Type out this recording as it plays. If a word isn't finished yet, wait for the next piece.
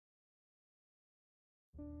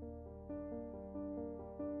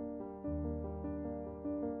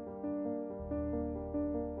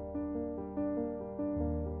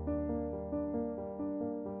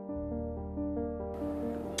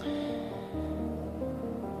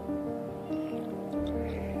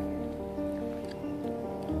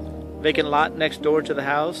vacant lot next door to the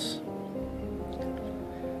house.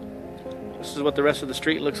 This is what the rest of the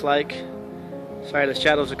street looks like. Sorry, the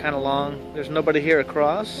shadows are kind of long. There's nobody here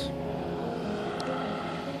across.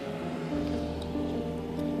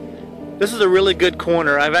 This is a really good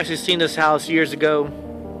corner. I've actually seen this house years ago.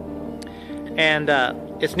 And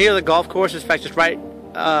it's near the golf course. In fact, it's right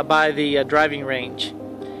by the driving range.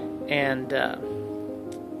 And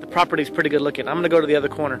the property's pretty good looking. I'm going to go to the other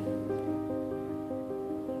corner.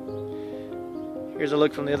 Here's a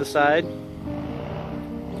look from the other side.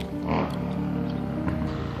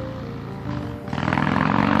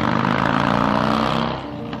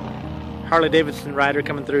 Harley Davidson rider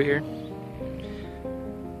coming through here.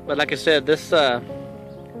 But like I said, this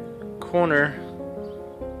corner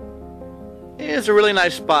is a really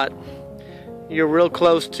nice spot. You're real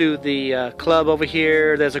close to the club over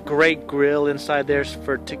here. There's a great grill inside there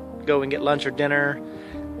to go and get lunch or dinner.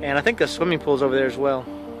 And I think the swimming pool's over there as well.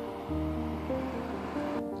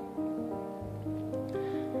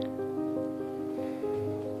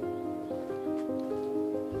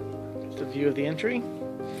 Just a view of the entry.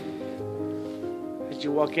 As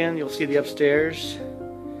you walk in, you'll see the upstairs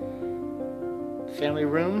family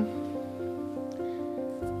room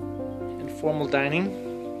and formal dining.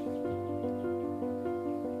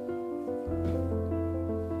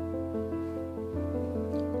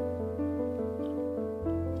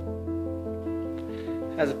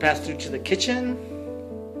 Has a pass through to the kitchen.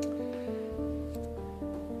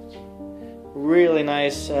 Really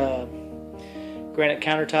nice granite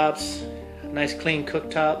countertops, nice clean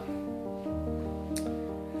cooktop.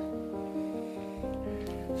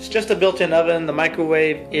 It's just a built-in oven. The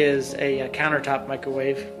microwave is a countertop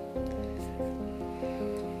microwave.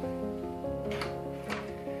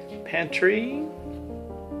 Pantry.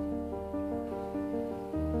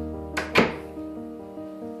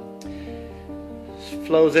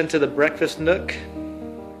 Flows into the breakfast nook.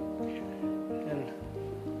 And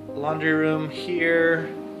laundry room here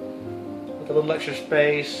with a little extra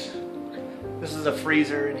space. This is a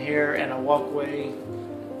freezer in here and a walkway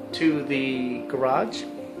to the garage,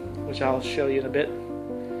 which I'll show you in a bit.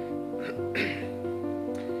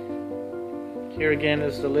 Here again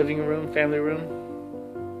is the living room, family room.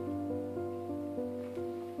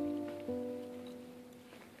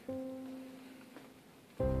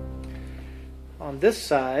 On this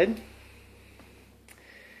side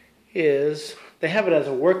is, they have it as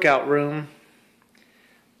a workout room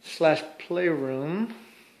slash playroom,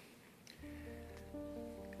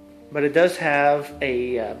 but it does have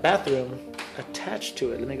a bathroom attached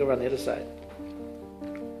to it. Let me go around the other side.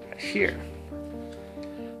 Right here.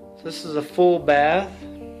 So this is a full bath.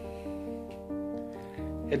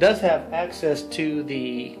 It does have access to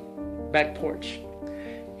the back porch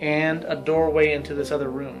and a doorway into this other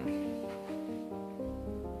room.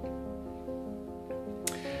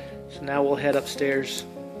 So now we'll head upstairs.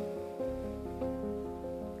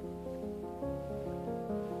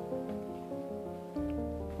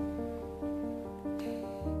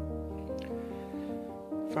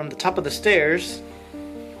 From the top of the stairs,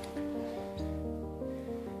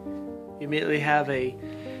 you immediately have a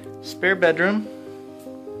spare bedroom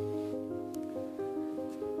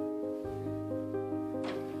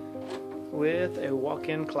with a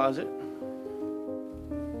walk-in closet.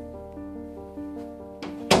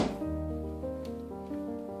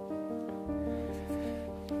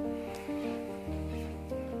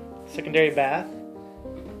 Secondary bath,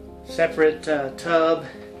 separate tub,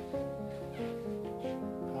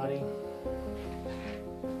 potty.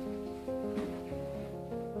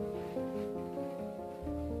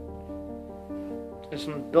 There's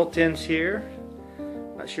some built-ins here.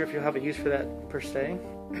 Not sure if you'll have a use for that per se.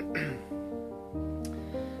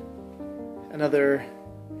 Another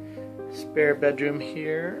spare bedroom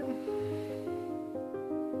here.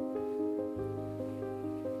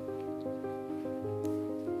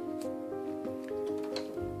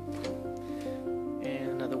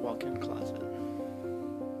 Walk-in closet.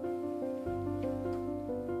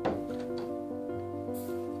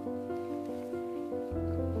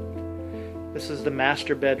 This is the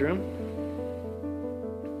master bedroom.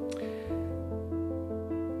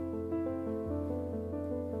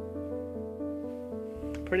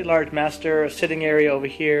 Pretty large master, a sitting area over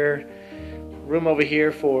here, room over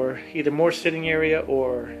here for either more sitting area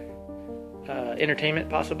or entertainment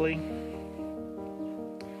possibly.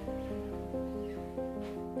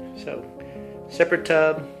 So, separate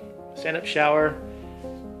tub, stand-up shower,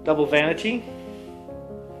 double vanity.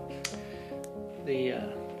 The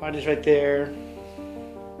potty's right there.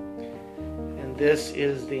 And this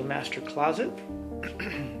is the master closet.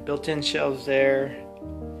 Built-in shelves there.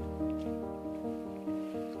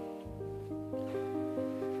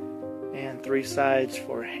 3 sides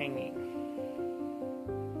for hanging.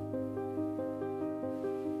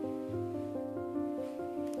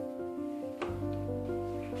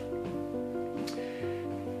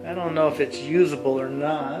 I don't know if it's usable or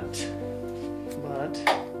not, but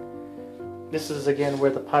this is again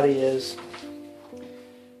where the potty is.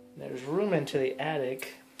 There's room into the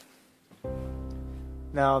attic.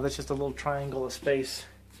 Now that's just a little triangle of space.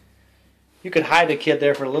 You could hide a kid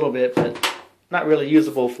there for a little bit, but not really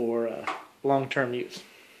usable for long-term use.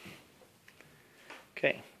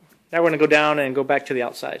 Okay, now we're going to go down and go back to the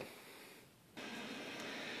outside.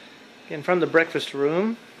 Again, from the breakfast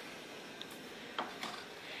room,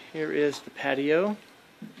 here is the patio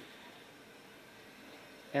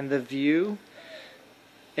and the view.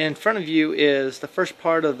 In front of you is the first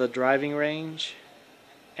part of the driving range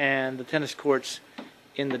and the tennis courts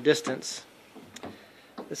in the distance.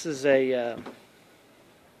 This is a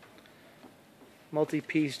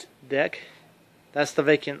multi-pieced deck. That's the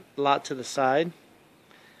vacant lot to the side.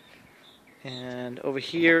 And over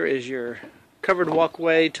here is your covered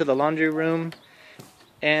walkway to the laundry room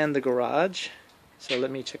and the garage. So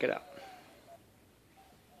let me check it out.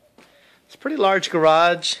 It's a pretty large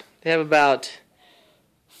garage. They have about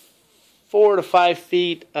 4 to 5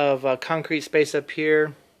 feet of concrete space up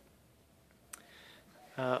here.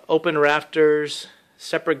 Open rafters,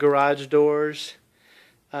 separate garage doors.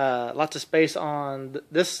 Lots of space on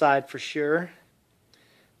this side for sure.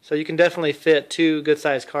 So you can definitely fit 2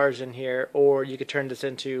 good-sized cars in here, or you could turn this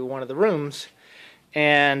into one of the rooms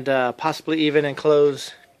and possibly even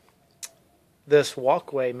enclose this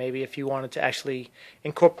walkway, maybe, if you wanted to actually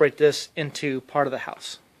incorporate this into part of the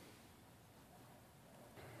house.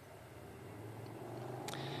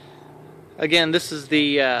 Again, this is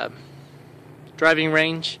the driving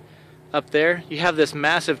range up there. You have this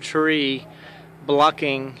massive tree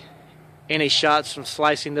blocking any shots from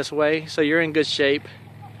slicing this way, so you're in good shape.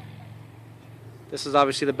 This is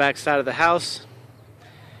obviously the back side of the house,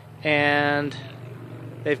 and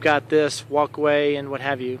they've got this walkway and what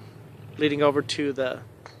have you leading over to the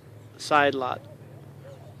side lot.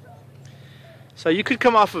 So you could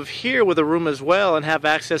come off of here with a room as well and have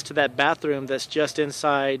access to that bathroom that's just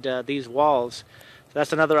inside these walls. So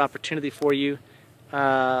that's another opportunity for you.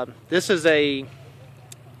 This is a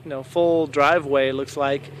full driveway, looks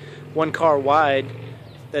like, 1 car wide,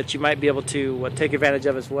 that you might be able to take advantage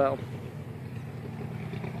of as well.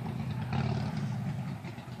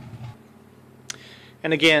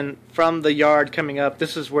 And again, from the yard coming up,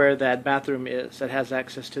 this is where that bathroom is that has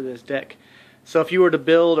access to this deck. So if you were to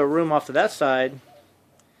build a room off to that side,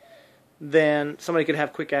 then somebody could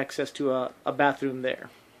have quick access to a bathroom there.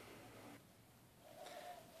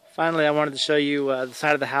 Finally, I wanted to show you the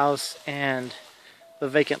side of the house and the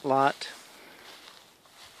vacant lot.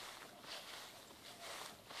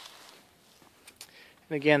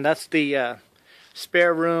 And again, that's the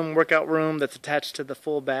spare room, workout room that's attached to the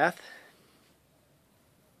full bath.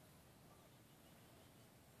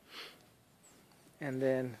 And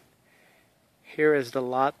then here is the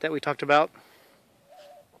lot that we talked about.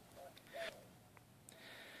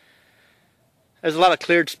 There's a lot of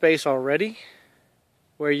cleared space already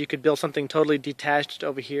where you could build something totally detached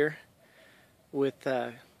over here with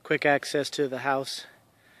quick access to the house.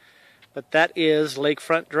 But that is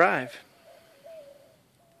Lakefront Drive.